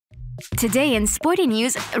Today in Sporty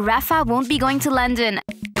News, Rafa won't be going to London.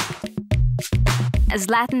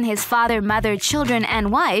 Zlatan, his father, mother, children,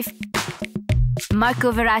 and wife.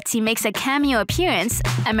 Marco Verratti makes a cameo appearance.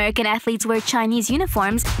 American athletes wear Chinese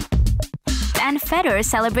uniforms. And Federer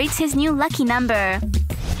celebrates his new lucky number.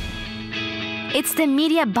 It's the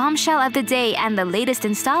media bombshell of the day and the latest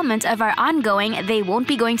installment of our ongoing They Won't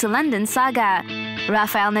Be Going to London saga.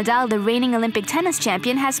 Rafael Nadal, the reigning Olympic tennis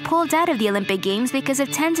champion, has pulled out of the Olympic Games because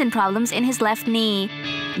of tendon problems in his left knee.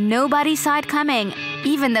 Nobody saw it coming,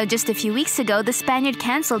 even though just a few weeks ago the Spaniard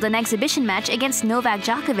cancelled an exhibition match against Novak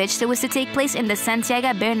Djokovic that was to take place in the Santiago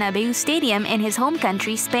Bernabeu Stadium in his home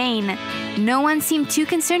country, Spain. No one seemed too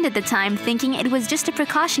concerned at the time, thinking it was just a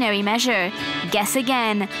precautionary measure. Guess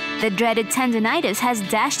again. The dreaded tendonitis has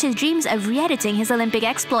dashed his dreams of re-editing his Olympic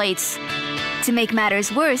exploits. To make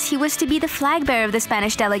matters worse, he was to be the flag bearer of the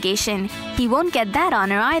Spanish delegation. He won't get that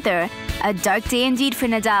honor either. A dark day indeed for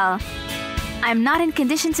Nadal. "I'm not in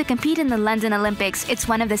condition to compete in the London Olympics. It's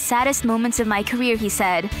one of the saddest moments of my career," he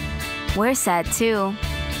said. We're sad too.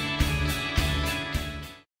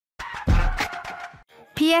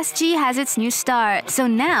 PSG has its new star, so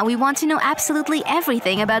now we want to know absolutely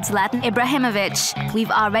everything about Zlatan Ibrahimovic.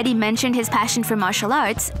 We've already mentioned his passion for martial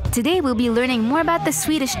arts. Today we'll be learning more about the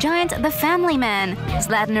Swedish giant, the family man.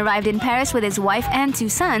 Zlatan arrived in Paris with his wife and two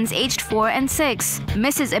sons, aged 4 and 6.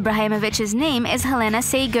 Mrs. Ibrahimovic's name is Helena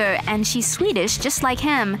Sager, and she's Swedish just like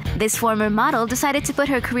him. This former model decided to put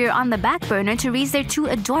her career on the back burner to raise their two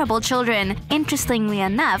adorable children. Interestingly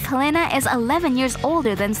enough, Helena is 11 years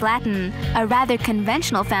older than Zlatan. A rather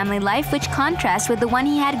conventional family life which contrasts with the one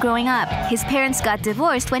he had growing up. His parents got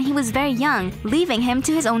divorced when he was very young, leaving him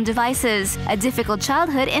to his own devices. A difficult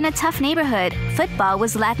childhood in a tough neighborhood. Football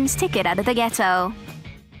was Zlatan's ticket out of the ghetto.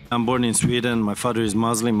 I'm born in Sweden. My father is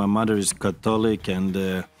Muslim, my mother is Catholic,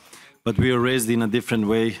 but we were raised in a different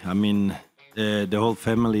way. I mean, the whole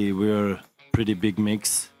family, we are pretty big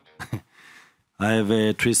mix. I have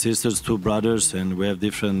 3 sisters, 2 brothers, and we have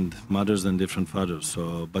different mothers and different fathers.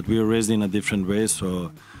 But we were raised in a different way.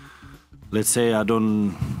 So, let's say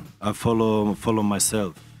I follow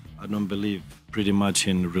myself. I don't believe pretty much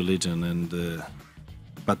in religion,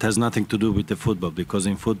 but has nothing to do with the football, because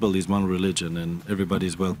in football is one religion and everybody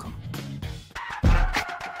is welcome.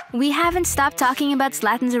 We haven't stopped talking about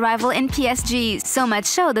Zlatan's arrival in PSG, so much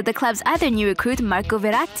so that the club's other new recruit, Marco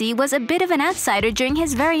Verratti, was a bit of an outsider during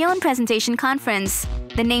his very own presentation conference.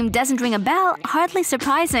 The name doesn't ring a bell, hardly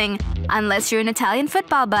surprising, unless you're an Italian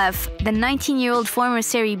football buff. The 19-year-old former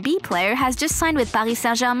Serie B player has just signed with Paris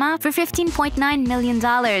Saint-Germain for $15.9 million.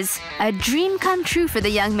 A dream come true for the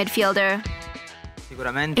young midfielder.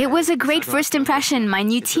 It was a great first impression. My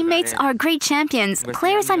new teammates are great champions,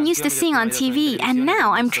 players I'm used to seeing on TV, and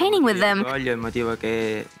now I'm training with them.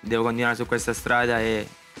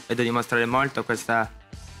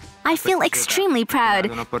 I feel extremely proud.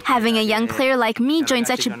 Having a young player like me join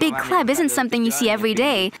such a big club isn't something you see every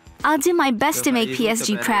day. I'll do my best to make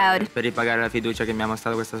PSG proud.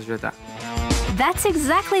 That's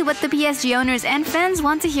exactly what the PSG owners and fans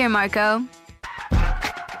want to hear, Marco.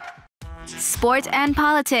 Sport and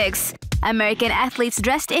politics. American athletes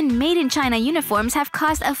dressed in Made in China uniforms have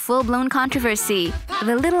caused a full-blown controversy.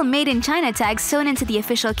 The little Made in China tags sewn into the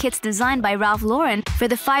official kits designed by Ralph Lauren for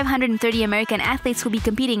the 530 American athletes who will be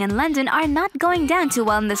competing in London are not going down too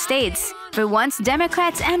well in the States. For once,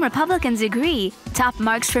 Democrats and Republicans agree. Top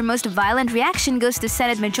marks for most violent reaction goes to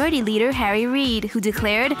Senate Majority Leader Harry Reid, who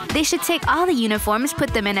declared they should take all the uniforms,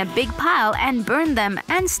 put them in a big pile, and burn them,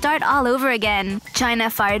 and start all over again. China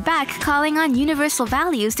fired back, calling on universal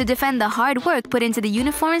values to defend the hard work put into the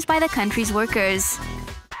uniforms by the country's workers.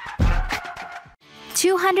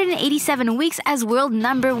 287 weeks as world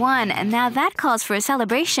 #1, and now that calls for a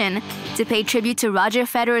celebration. To pay tribute to Roger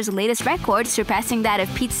Federer's latest record, surpassing that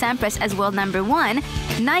of Pete Sampras as world #1,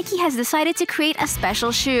 Nike has decided to create a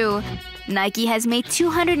special shoe. Nike has made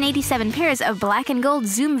 287 pairs of black and gold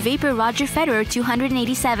Zoom Vapor Roger Federer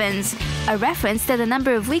 287s, a reference to the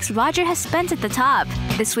number of weeks Roger has spent at the top.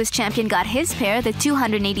 The Swiss champion got his pair, the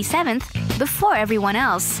 287th, before everyone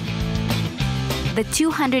else. The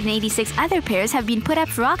 286 other pairs have been put up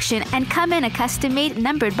for auction and come in a custom-made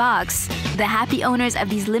numbered box. The happy owners of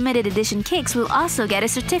these limited edition kicks will also get a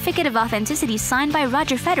certificate of authenticity signed by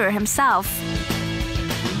Roger Federer himself.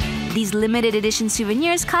 These limited edition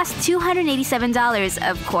souvenirs cost $287,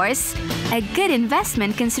 of course. A good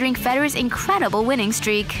investment considering Federer's incredible winning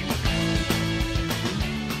streak.